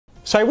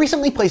So I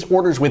recently placed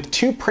orders with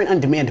 2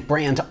 print-on-demand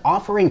brands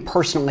offering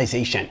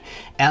personalization.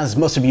 As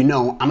most of you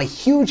know, I'm a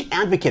huge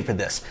advocate for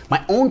this.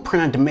 My own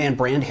print-on-demand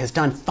brand has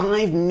done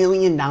 $5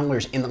 million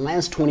in the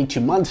last 22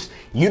 months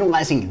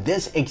utilizing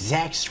this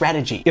exact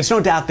strategy. It's no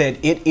doubt that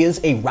it is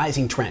a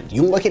rising trend.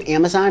 You look at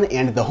Amazon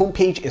and the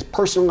homepage is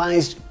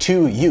personalized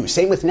to you.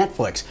 Same with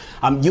Netflix.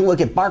 You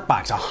look at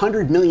BarkBox, a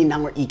 $100 million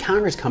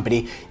e-commerce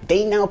company.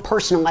 They now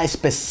personalize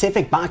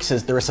specific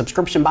boxes. They're a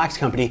subscription box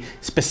company,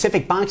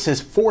 specific boxes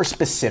for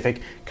specific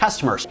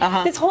customers.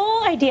 This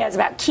whole idea is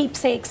about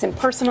keepsakes and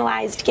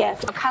personalized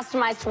gifts.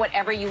 Customized to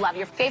whatever you love,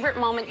 your favorite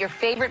moment, your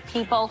favorite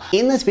people.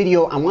 In this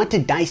video, I want to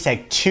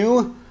dissect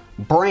 2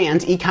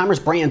 brands, e-commerce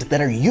brands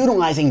that are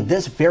utilizing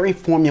this very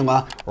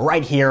formula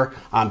right here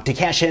to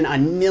cash in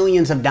on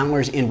millions of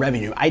dollars in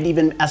revenue. I'd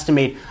even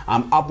estimate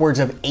upwards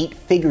of 8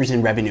 figures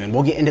in revenue, and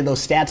we'll get into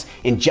those stats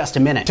in just a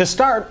minute. To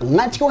start,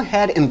 let's go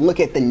ahead and look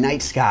at the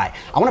Night Sky.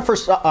 I want to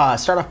first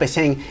start off by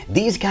saying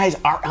these guys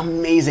are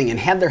amazing and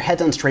have their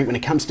heads on straight when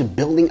it comes to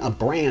building a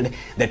brand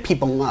that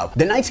people love.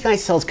 The Night Sky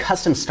sells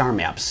custom star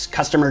maps.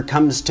 Customer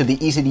comes to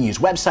the easy-to-use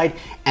website,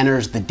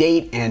 enters the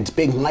date and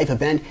big life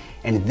event,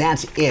 and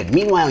that's it.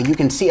 Meanwhile, you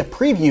can see a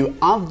preview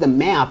of the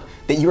map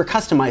that you are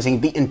customizing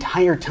the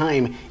entire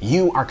time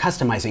you are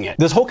customizing it.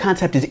 This whole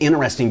concept is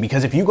interesting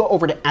because if you go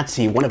over to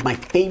Etsy, one of my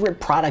favorite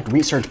product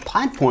research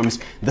platforms,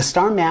 the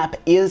star map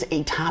is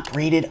a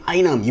top-rated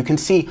item. You can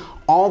see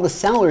all the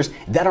sellers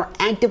that are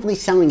actively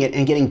selling it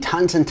and getting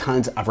tons and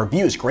tons of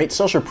reviews. Great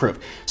social proof.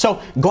 So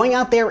going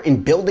out there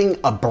and building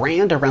a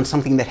brand around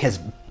something that has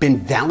been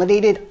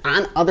validated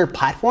on other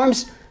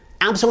platforms,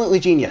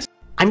 absolutely genius.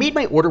 I made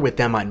my order with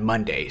them on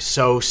Monday,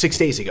 so 6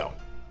 days ago.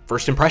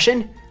 First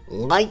impression?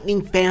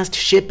 Lightning fast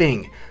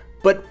shipping.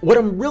 But what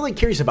I'm really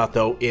curious about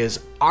though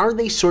is, are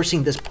they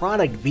sourcing this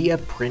product via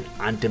print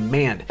on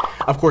demand?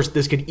 Of course,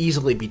 this could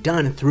easily be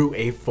done through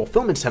a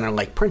fulfillment center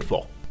like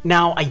Printful.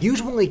 Now, I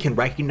usually can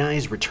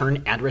recognize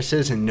return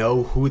addresses and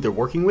know who they're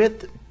working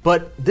with,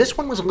 but this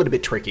one was a little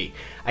bit tricky.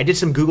 I did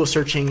some Google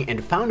searching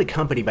and found a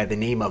company by the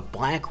name of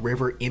Black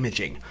River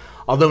Imaging.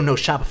 Although no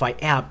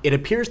Shopify app, it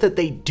appears that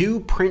they do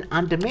print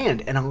on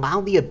demand and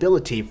allow the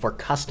ability for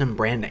custom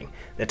branding.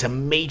 That's a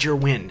major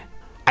win.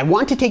 I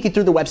want to take you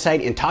through the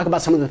website and talk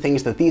about some of the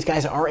things that these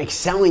guys are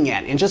excelling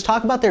at and just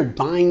talk about their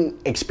buying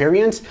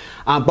experience.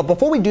 But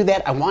before we do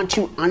that, I want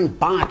to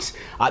unbox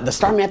the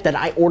star map that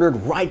I ordered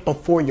right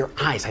before your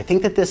eyes. I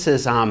think that this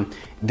is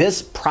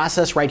this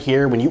process right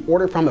here, when you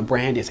order from a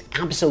brand, is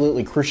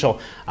absolutely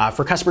crucial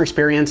for customer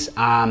experience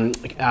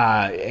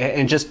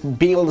and just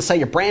being able to sell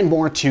your brand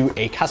more to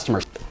a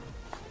customer.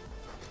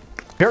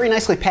 Very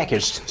nicely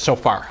packaged so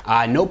far.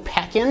 No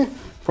pack-in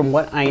from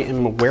what I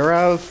am aware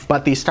of,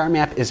 but the star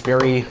map is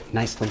very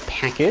nicely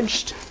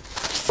packaged.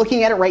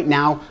 Looking at it right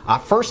now,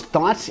 first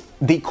thoughts,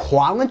 the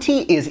quality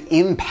is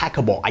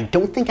impeccable. I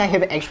don't think I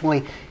have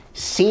actually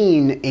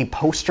seen a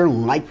poster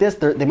like this.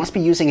 They must be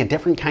using a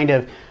different kind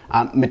of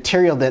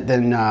material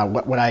than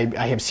what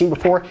I have seen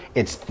before.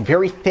 It's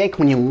very thick.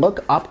 When you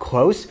look up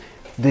close,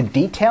 the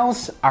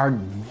details are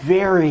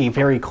very,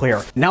 very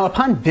clear. Now,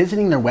 upon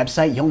visiting their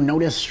website, you'll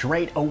notice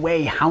straight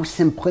away how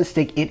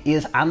simplistic it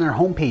is on their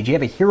homepage. You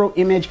have a hero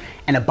image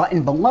and a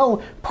button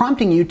below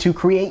prompting you to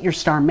create your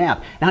star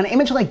map. Now, an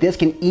image like this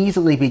can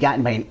easily be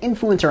gotten by an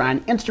influencer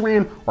on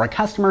Instagram or a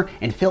customer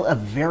and fill a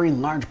very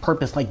large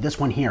purpose like this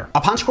one here.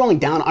 Upon scrolling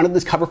down under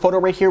this cover photo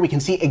right here, we can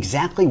see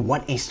exactly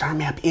what a star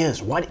map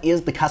is. What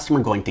is the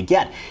customer going to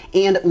get?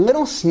 And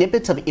little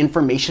snippets of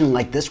information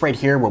like this right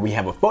here, where we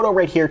have a photo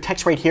right here,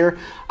 text right here,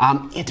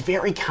 it's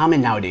very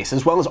common nowadays,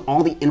 as well as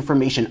all the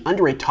information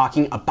under it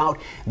talking about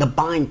the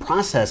buying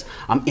process.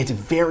 It's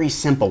very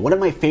simple. One of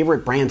my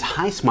favorite brands,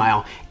 High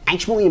Smile,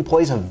 actually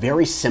employs a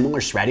very similar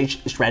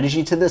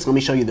strategy to this. Let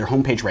me show you their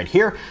homepage right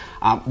here.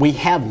 We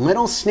have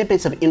little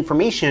snippets of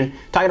information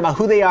talking about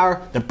who they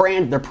are, the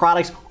brand, their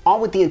products, all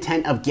with the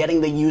intent of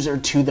getting the user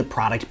to the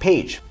product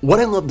page. What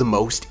I love the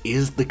most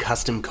is the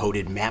custom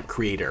coded map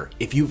creator.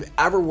 If you've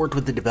ever worked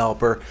with a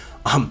developer,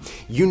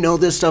 you know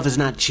this stuff is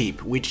not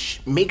cheap,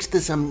 which makes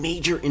this a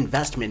major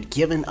investment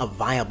given a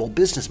viable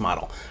business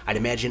model. I'd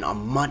imagine a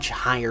much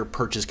higher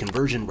purchase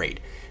conversion rate.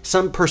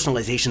 Some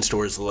personalization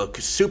stores look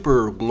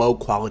super low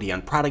quality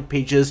on product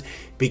pages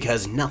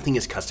because nothing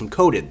is custom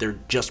coded. They're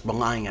just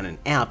relying on an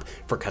app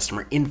for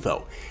customer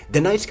info.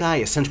 The Night Sky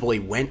essentially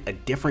went a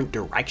different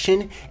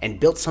direction and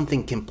built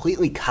something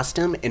completely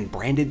custom and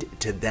branded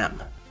to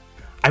them.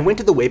 I went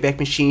to the Wayback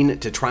Machine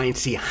to try and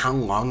see how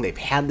long they've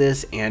had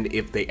this and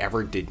if they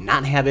ever did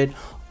not have it.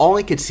 All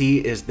I could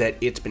see is that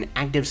it's been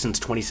active since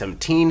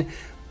 2017,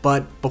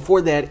 but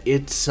before that,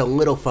 it's a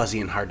little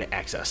fuzzy and hard to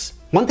access.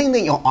 One thing that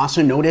you'll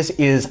also notice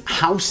is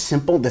how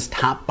simple this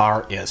top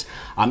bar is.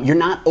 You're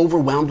not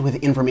overwhelmed with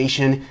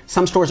information.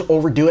 Some stores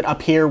overdo it up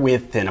here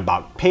with an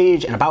about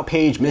page,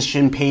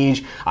 mission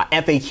page,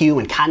 FAQ,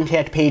 and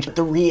contact page.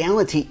 The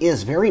reality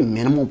is very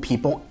minimal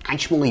people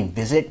actually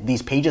visit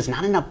these pages,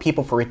 not enough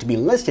people for it to be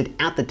listed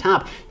at the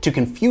top to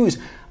confuse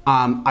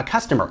a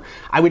customer.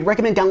 I would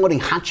recommend downloading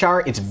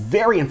Hotjar. It's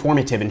very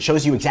informative and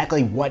shows you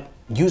exactly what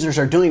users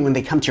are doing when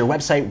they come to your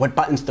website, what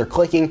buttons they're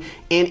clicking,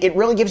 and it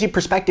really gives you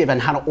perspective on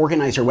how to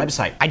organize your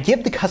website. I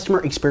give the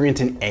customer experience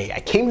an A. I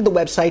came to the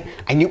website,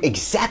 I knew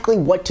exactly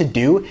what to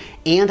do,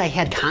 and I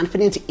had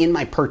confidence in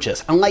my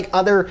purchase. Unlike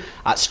other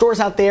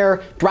stores out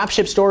there,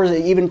 dropship stores,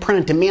 even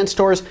print-on-demand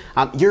stores,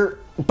 you're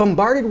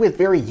bombarded with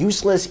very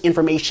useless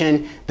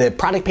information. The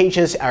product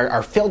pages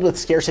are filled with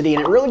scarcity,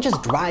 and it really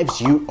just drives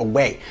you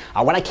away.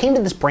 When I came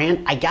to this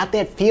brand, I got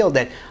that feel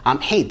that,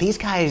 hey, these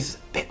guys,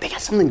 they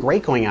got something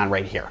great going on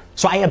right here.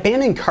 So I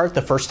abandoned cart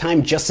the first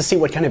time just to see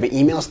what kind of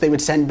emails they would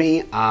send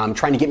me,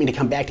 trying to get me to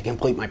come back to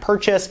complete my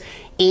purchase,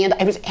 and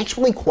I was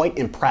actually quite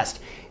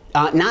impressed.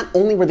 Not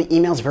only were the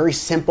emails very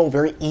simple,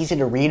 very easy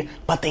to read,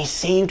 but they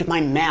saved my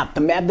map.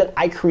 The map that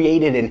I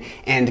created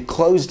and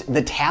closed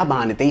the tab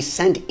on it, they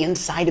sent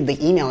inside of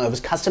the email. It was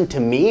custom to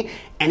me,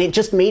 and it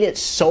just made it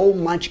so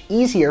much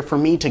easier for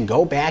me to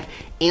go back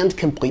and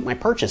complete my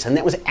purchase. And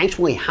that was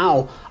actually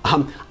how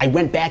I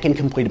went back and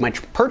completed my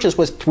purchase,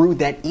 was through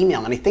that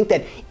email. And I think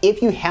that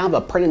if you have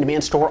a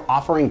print-on-demand store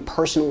offering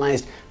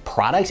personalized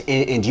products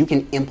and you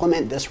can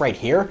implement this right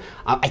here,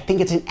 I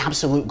think it's an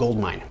absolute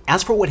goldmine.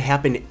 As for what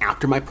happened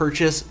after my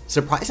purchase,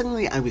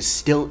 surprisingly, I was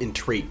still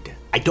intrigued.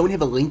 I don't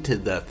have a link to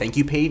the thank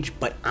you page,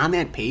 but on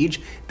that page,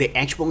 they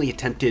actually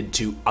attempted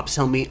to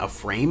upsell me a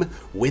frame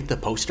with the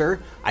poster.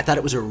 I thought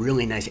it was a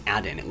really nice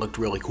add-in. It looked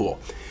really cool.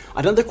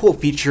 Another cool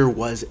feature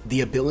was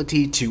the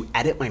ability to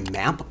edit my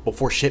map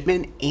before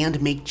shipment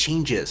and make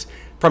changes.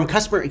 From a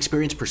customer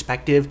experience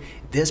perspective,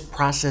 this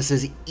process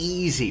is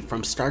easy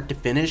from start to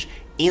finish,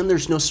 and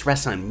there's no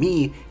stress on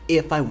me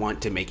if I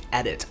want to make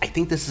edits. I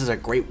think this is a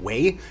great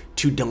way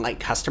to delight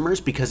customers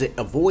because it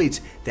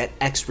avoids that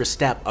extra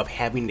step of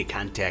having to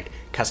contact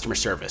customer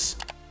service.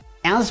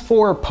 As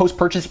for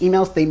post-purchase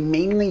emails, they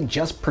mainly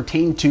just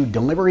pertain to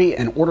delivery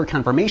and order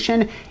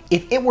confirmation.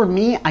 If it were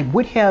me, I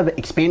would have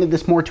expanded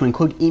this more to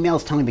include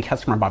emails telling the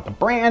customer about the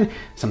brand,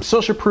 some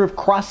social proof,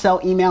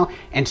 cross-sell email,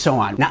 and so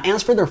on. Now,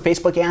 as for their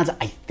Facebook ads,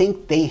 I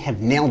think they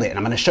have nailed it, and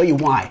I'm gonna show you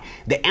why.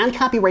 The ad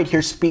copy right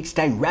here speaks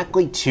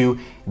directly to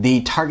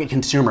the target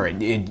consumer.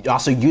 It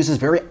also uses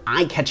very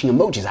eye-catching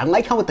emojis. I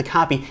like how with the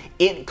copy,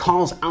 it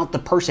calls out the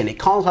person. It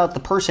calls out the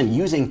person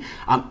using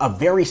a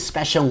very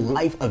special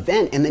life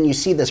event, and then you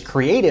see this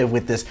creative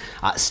with this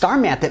star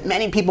map that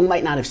many people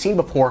might not have seen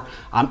before.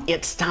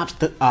 It stops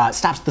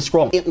the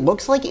scroll. It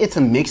looks like it's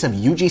a mix of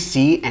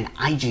UGC and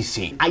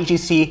IGC.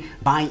 IGC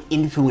by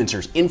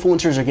influencers.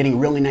 Influencers are getting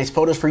really nice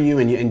photos for you,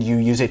 and you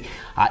use it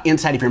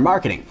inside of your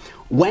marketing.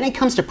 When it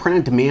comes to print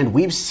on demand,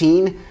 we've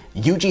seen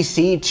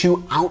UGC to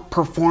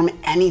outperform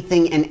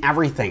anything and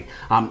everything,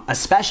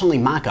 especially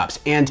mockups.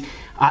 And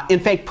in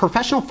fact,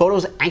 professional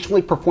photos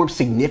actually perform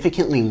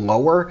significantly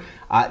lower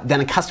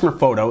than a customer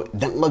photo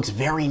that looks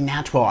very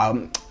natural.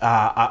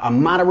 A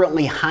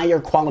moderately higher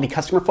quality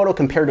customer photo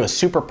compared to a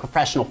super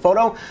professional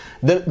photo.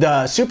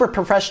 The super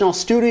professional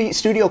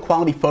studio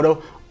quality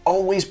photo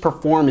always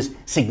performs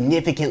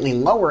significantly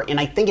lower,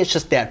 and I think it's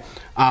just that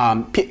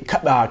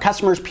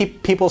customers,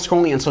 people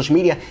scrolling on social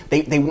media,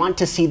 they want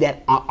to see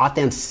that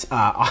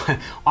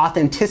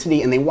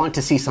authenticity, and they want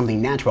to see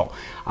something natural.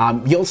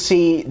 You'll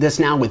see this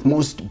now with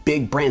most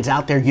big brands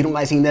out there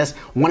utilizing this.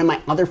 One of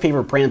my other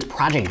favorite brands,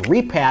 Project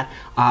Repat,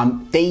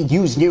 they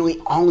use nearly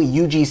all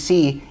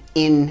UGC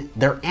in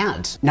their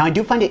ads. Now, I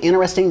do find it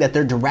interesting that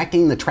they're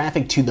directing the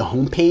traffic to the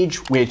homepage,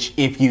 which,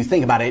 if you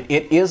think about it,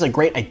 it is a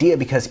great idea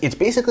because it's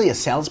basically a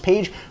sales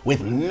page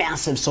with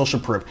massive social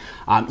proof.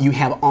 You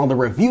have all the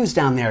reviews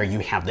down there, you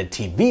have the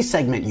TV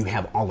segment, you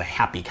have all the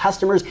happy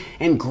customers,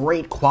 and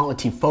great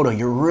quality photo.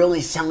 You're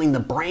really selling the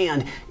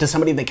brand to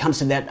somebody that comes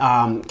to that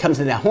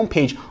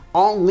homepage,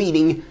 all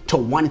leading to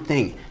one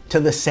thing, to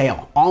the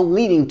sale, all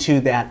leading to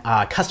that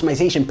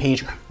customization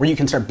page where you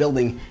can start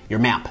building your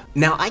map.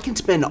 Now, I can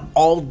spend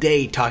all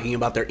day talking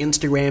about their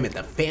Instagram and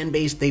the fan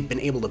base they've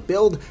been able to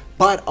build,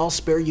 but I'll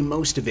spare you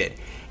most of it.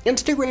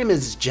 Instagram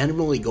is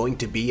generally going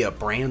to be a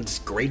brand's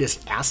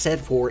greatest asset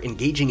for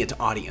engaging its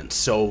audience,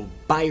 so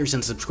buyers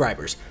and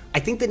subscribers. I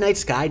think the Night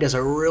Sky does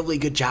a really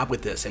good job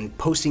with this and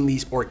posting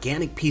these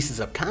organic pieces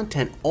of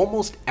content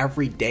almost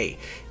every day.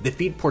 The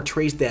feed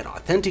portrays that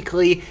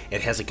authentically, it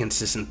has a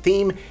consistent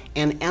theme,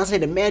 and as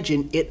I'd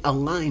imagine, it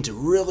aligns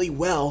really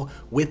well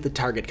with the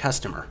target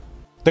customer.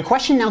 The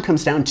question now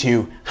comes down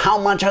to how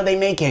much are they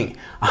making?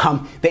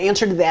 The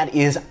answer to that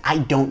is I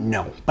don't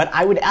know, but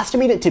I would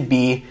estimate it to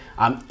be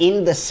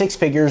in the six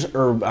figures,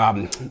 or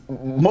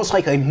most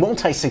likely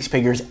multi-six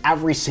figures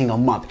every single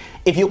month.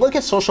 If you look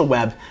at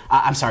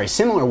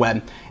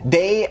SimilarWeb,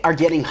 they are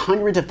getting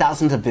hundreds of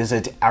thousands of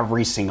visits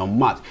every single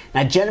month.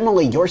 Now,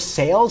 generally, your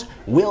sales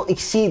will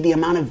exceed the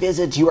amount of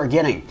visits you are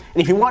getting.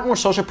 And if you want more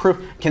social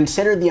proof,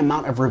 consider the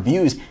amount of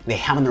reviews they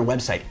have on their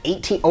website.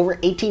 Over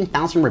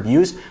 18,000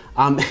 reviews.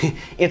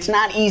 It's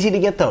not easy to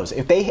get those.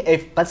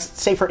 If let's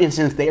say for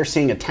instance they are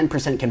seeing a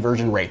 10%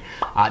 conversion rate,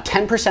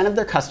 10% of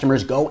their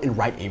customers go and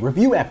write a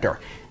review after.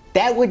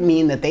 That would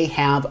mean that they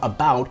have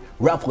about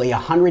roughly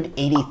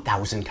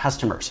 180,000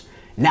 customers.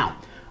 Now,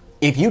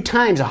 If you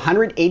times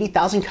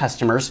 180,000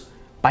 customers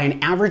by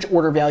an average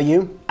order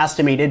value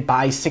estimated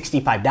by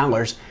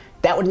 $65,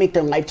 that would make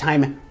their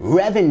lifetime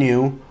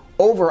revenue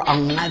over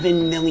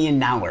 $11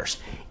 million.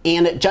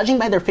 And judging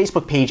by their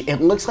Facebook page, it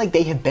looks like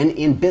they have been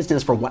in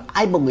business for what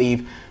I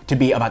believe to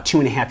be about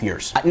 2.5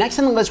 years. Next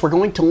on the list, we're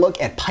going to look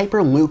at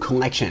Piper Lou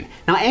Collection.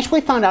 Now, I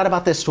actually found out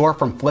about this store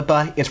from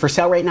Flippa. It's for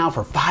sale right now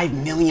for $5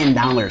 million.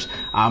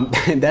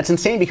 That's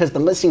insane because the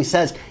listing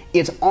says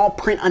it's all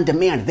print on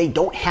demand. They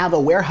don't have a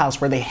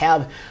warehouse where they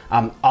have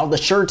all the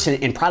shirts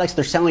and products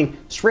they're selling,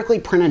 strictly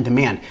print on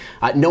demand.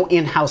 No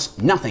in-house,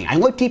 nothing. I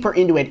looked deeper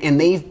into it and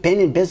they've been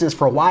in business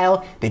for a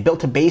while. They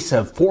built a base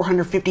of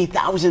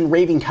 450,000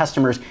 raving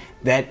customers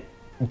that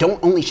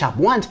don't only shop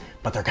once,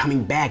 but they're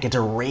coming back. It's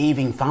a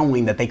raving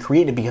following that they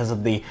created because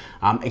of the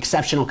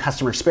exceptional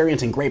customer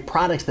experience and great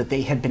products that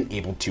they had been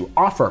able to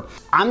offer.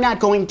 I'm not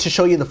going to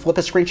show you the Flippa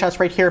screenshots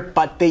right here,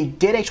 but they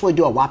did actually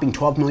do a whopping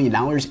 $12 million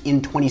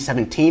in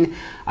 2017.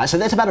 So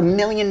that's about $1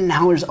 million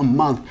a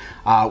month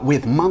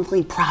with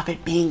monthly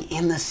profit being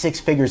in the six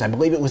figures. I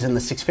believe it was in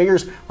the six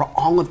figures for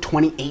all of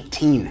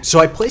 2018. So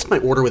I placed my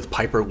order with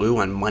Piper Lou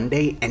on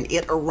Monday and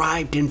it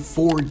arrived in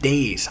 4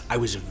 days. I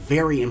was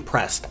very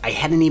impressed. I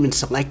hadn't even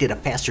selected a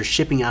faster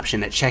shipping option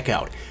at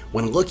checkout.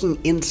 When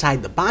looking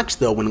inside the box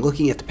though, when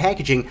looking at the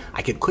packaging,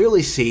 I could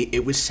clearly see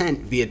it was sent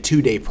via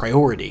 2-day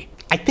priority.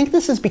 I think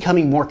this is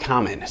becoming more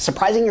common,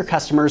 surprising your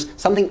customers,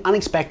 something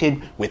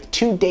unexpected with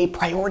 2-day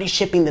priority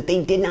shipping that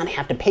they did not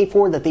have to pay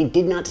for, that they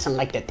did not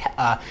select at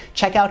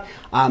checkout.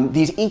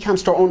 These e-com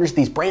store owners,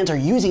 these brands are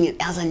using it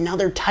as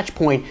another touch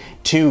point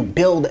to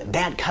build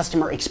that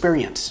customer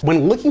experience.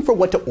 When looking for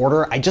what to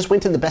order, I just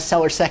went to the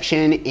bestseller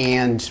section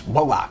and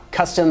voila,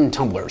 custom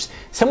tumblers.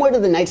 Similar to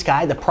the Night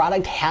Sky, the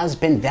product has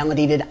been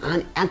validated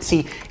on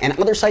Etsy and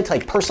other sites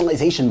like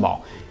Personalization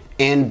Ball.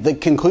 And the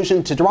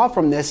conclusion to draw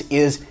from this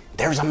is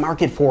there's a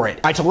market for it.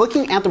 All right, so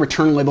looking at the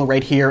return label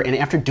right here, and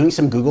after doing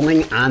some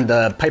Googling on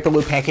the Piper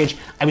Lou package,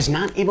 I was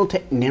not able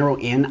to narrow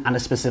in on a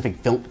specific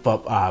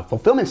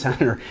fulfillment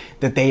center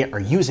that they are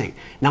using.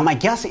 Now, my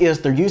guess is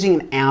they're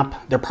using an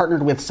app, they're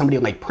partnered with somebody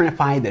like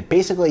Printify that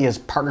basically is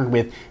partnered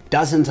with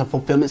dozens of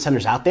fulfillment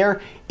centers out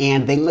there,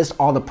 and they list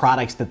all the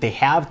products that they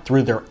have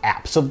through their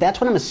app. So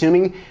that's what I'm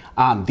assuming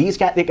these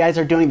guys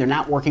are doing. They're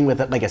not working with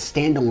like a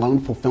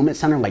standalone fulfillment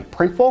center like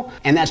Printful,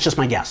 and that's just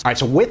my guess. All right,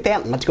 so with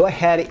that, let's go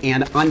ahead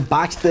and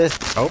unbox this.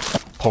 Oh,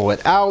 pull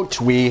it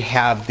out. We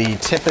have the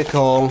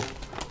typical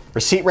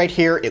receipt right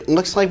here. It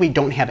looks like we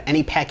don't have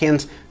any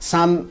pack-ins.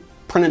 Some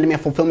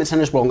print-on-demand fulfillment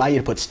centers will allow you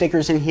to put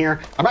stickers in here.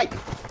 All right,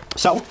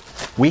 so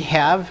we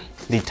have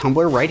the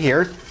tumbler right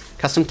here.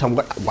 Custom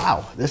tumbler.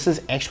 Wow, this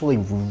is actually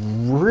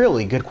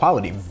really good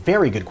quality,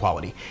 very good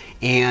quality.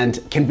 And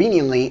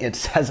conveniently, it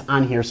says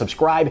on here,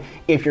 subscribe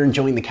if you're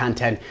enjoying the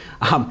content.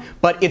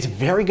 But it's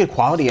very good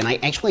quality, and I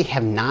actually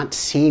have not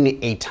seen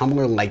a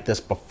tumbler like this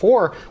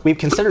before. We've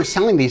considered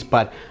selling these,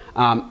 but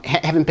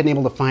haven't been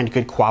able to find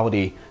good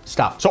quality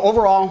stuff. So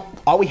overall,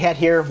 all we had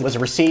here was a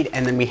receipt,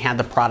 and then we had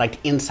the product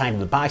inside of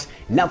the box.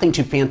 Nothing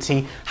too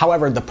fancy.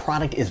 However, the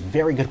product is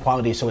very good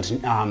quality, so it's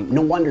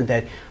no wonder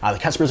that the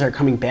customers are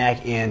coming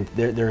back, and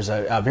there's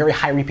a very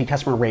high repeat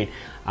customer rate,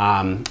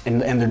 and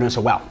they're doing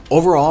so well.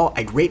 Overall,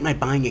 I'd rate my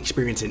buying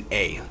experience an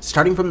A.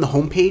 Starting from the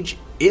homepage,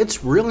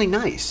 it's really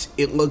nice.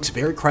 It looks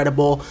very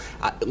credible.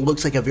 It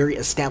looks like a very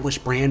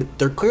established brand.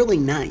 They're clearly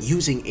not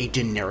using a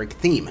generic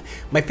theme.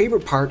 My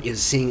favorite part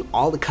is seeing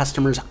all the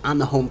customers on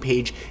the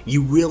homepage.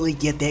 You really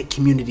get that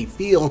community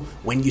feel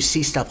when you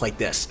see stuff like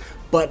this.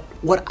 But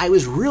what I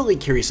was really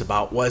curious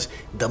about was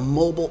the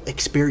mobile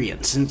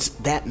experience, since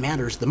that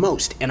matters the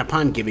most. And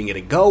upon giving it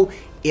a go,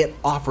 it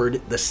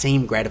offered the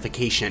same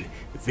gratification.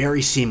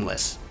 Very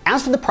seamless.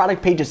 As for the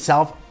product page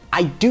itself,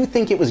 I do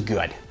think it was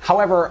good.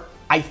 However,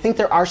 I think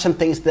there are some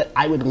things that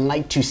I would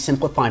like to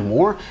simplify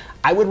more.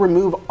 I would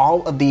remove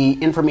all of the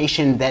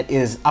information that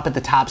is up at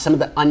the top, some of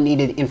the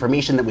unneeded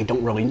information that we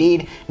don't really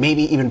need,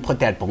 maybe even put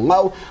that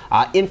below.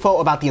 Info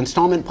about the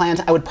installment plans,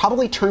 I would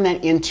probably turn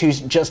that into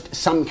just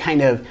some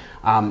kind of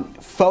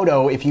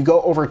photo. If you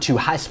go over to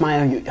Hi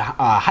Smile,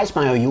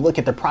 you look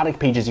at the product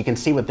pages, you can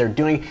see what they're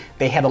doing.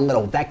 They have a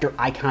little vector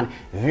icon,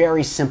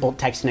 very simple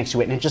text next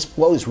to it, and it just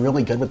flows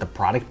really good with the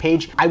product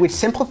page. I would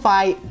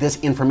simplify this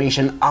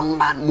information a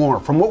lot more.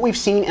 From what we've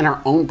seen in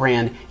our own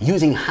brand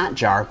using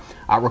Hotjar,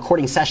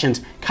 recording sessions,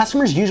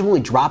 customers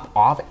usually drop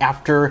off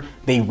after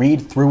they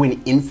read through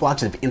an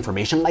influx of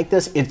information like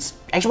this. It's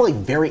actually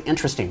very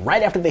interesting.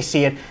 Right after they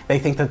see it, they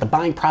think that the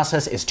buying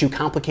process is too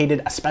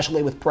complicated,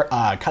 especially with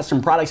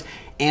custom products,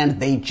 and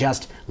they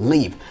just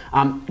leave.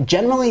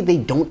 Generally, they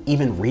don't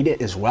even read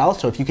it as well.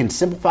 So if you can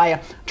simplify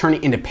it, turn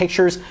it into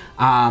pictures,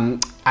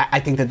 I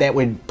think that that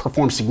would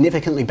perform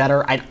significantly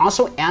better. I'd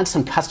also add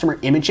some customer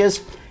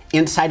images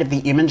inside of the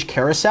image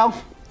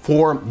carousel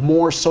for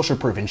more social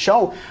proof and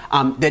show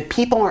that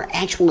people are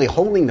actually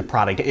holding the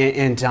product,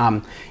 and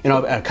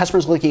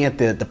customers looking at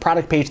the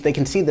product page, they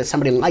can see that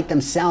somebody like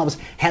themselves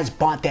has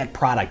bought that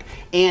product,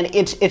 and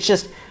it's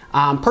just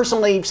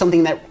personally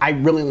something that I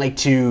really like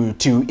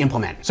to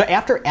implement. So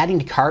after adding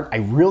to cart, I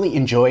really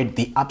enjoyed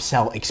the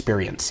upsell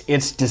experience.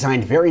 It's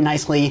designed very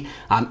nicely.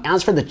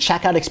 As for the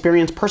checkout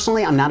experience,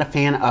 personally, I'm not a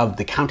fan of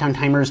the countdown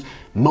timers.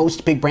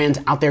 Most big brands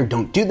out there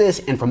don't do this,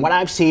 and from what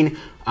I've seen,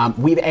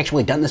 we've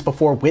actually done this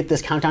before with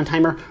this countdown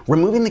timer.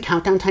 Removing the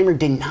countdown timer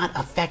did not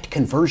affect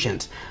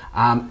conversions.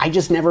 I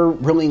just never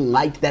really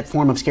liked that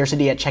form of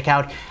scarcity at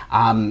checkout.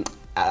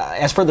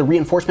 As for the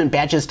reinforcement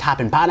badges top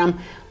and bottom,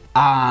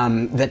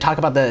 that talk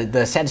about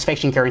the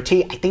satisfaction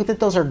guarantee, I think that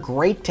those are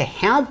great to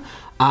have.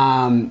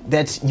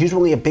 That's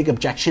usually a big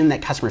objection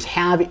that customers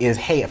have is,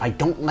 hey, if I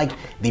don't like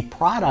the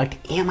product,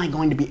 am I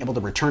going to be able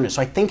to return it?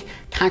 So I think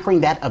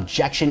conquering that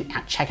objection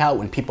at checkout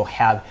when people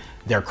have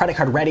their credit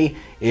card ready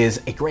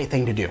is a great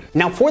thing to do.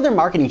 Now for their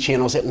marketing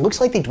channels, it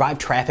looks like they drive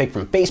traffic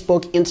from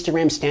Facebook,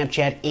 Instagram,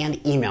 Snapchat, and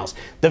emails.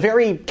 The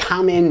very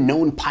common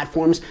known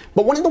platforms,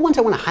 but one of the ones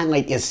I want to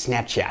highlight is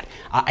Snapchat.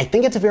 I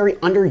think it's a very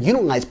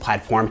underutilized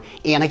platform,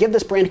 and I give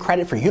this brand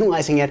credit for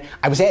utilizing it.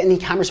 I was at an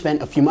e-commerce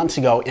event a few months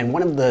ago, and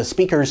one of the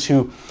speakers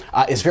who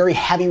is very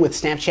heavy with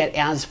Snapchat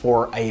ads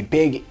for a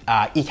big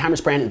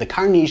e-commerce brand in the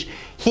car niche,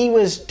 he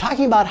was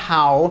talking about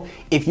how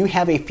if you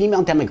have a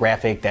female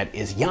demographic that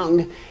is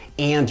young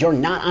and you're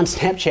not on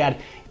Snapchat,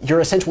 you're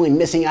essentially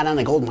missing out on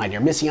a gold mine.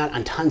 You're missing out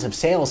on tons of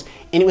sales.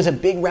 And it was a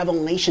big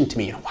revelation to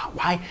me. You know,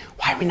 why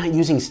are we not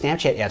using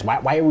Snapchat ads?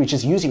 Why are we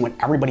just using what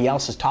everybody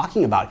else is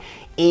talking about?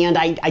 And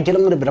I did a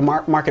little bit of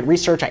market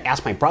research. I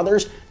asked my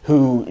brothers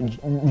who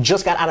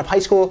just got out of high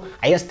school.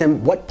 I asked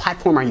them, what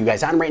platform are you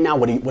guys on right now?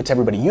 What's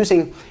everybody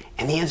using?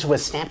 And the answer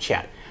was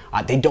Snapchat.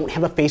 They don't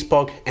have a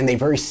Facebook, and they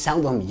very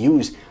seldom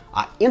use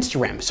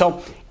Instagram.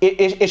 So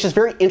it's just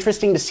very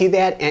interesting to see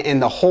that,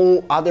 and the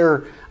whole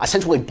other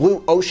essentially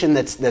blue ocean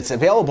that's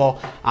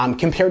available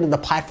compared to the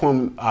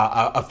platform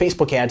of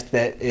Facebook ads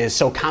that is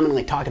so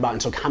commonly talked about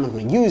and so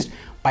commonly used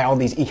by all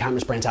these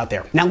e-commerce brands out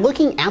there. Now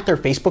looking at their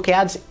Facebook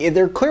ads,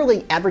 they're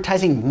clearly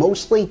advertising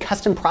mostly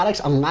custom products,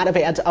 a lot of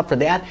ads up for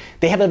that.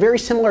 They have a very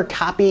similar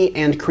copy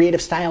and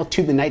creative style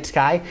to the Night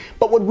Sky,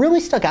 but what really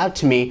stuck out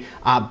to me,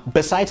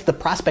 besides the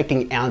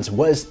prospecting ads,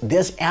 was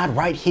this ad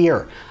right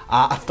here.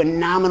 A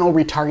phenomenal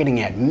retargeting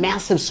ad,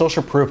 massive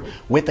social proof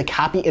with the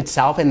copy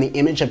itself and the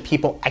image of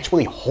people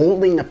actually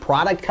holding the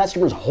product,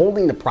 customers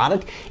holding the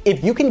product.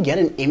 If you can get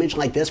an image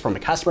like this from a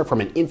customer,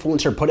 from an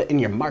influencer, put it in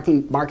your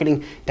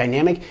marketing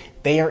dynamic,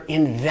 they are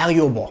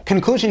invaluable.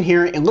 Conclusion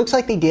here, it looks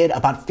like they did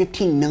about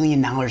 $15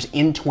 million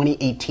in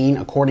 2018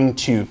 according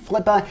to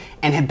Flippa,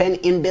 and have been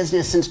in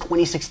business since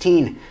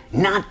 2016.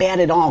 Not bad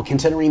at all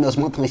considering those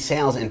monthly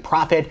sales and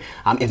profit.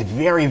 It's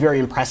very, very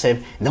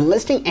impressive. The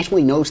listing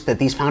actually notes that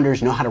these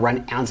founders know how to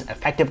run ads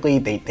effectively.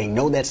 They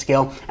know that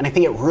skill, and I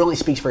think it really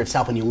speaks for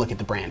itself when you look at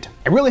the brand.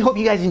 I really hope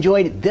you guys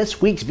enjoyed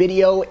this week's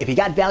video. If you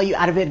got value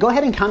out of it, go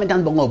ahead and comment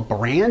down below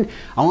brand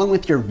along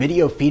with your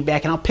video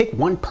feedback, and I'll pick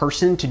one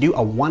person to do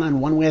a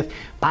one-on-one with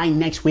by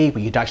next week.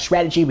 We can talk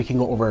strategy, we can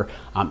go over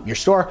your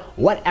store,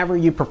 whatever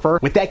you prefer.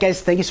 With that,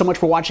 guys, thank you so much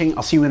for watching.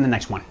 I'll see you in the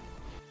next one.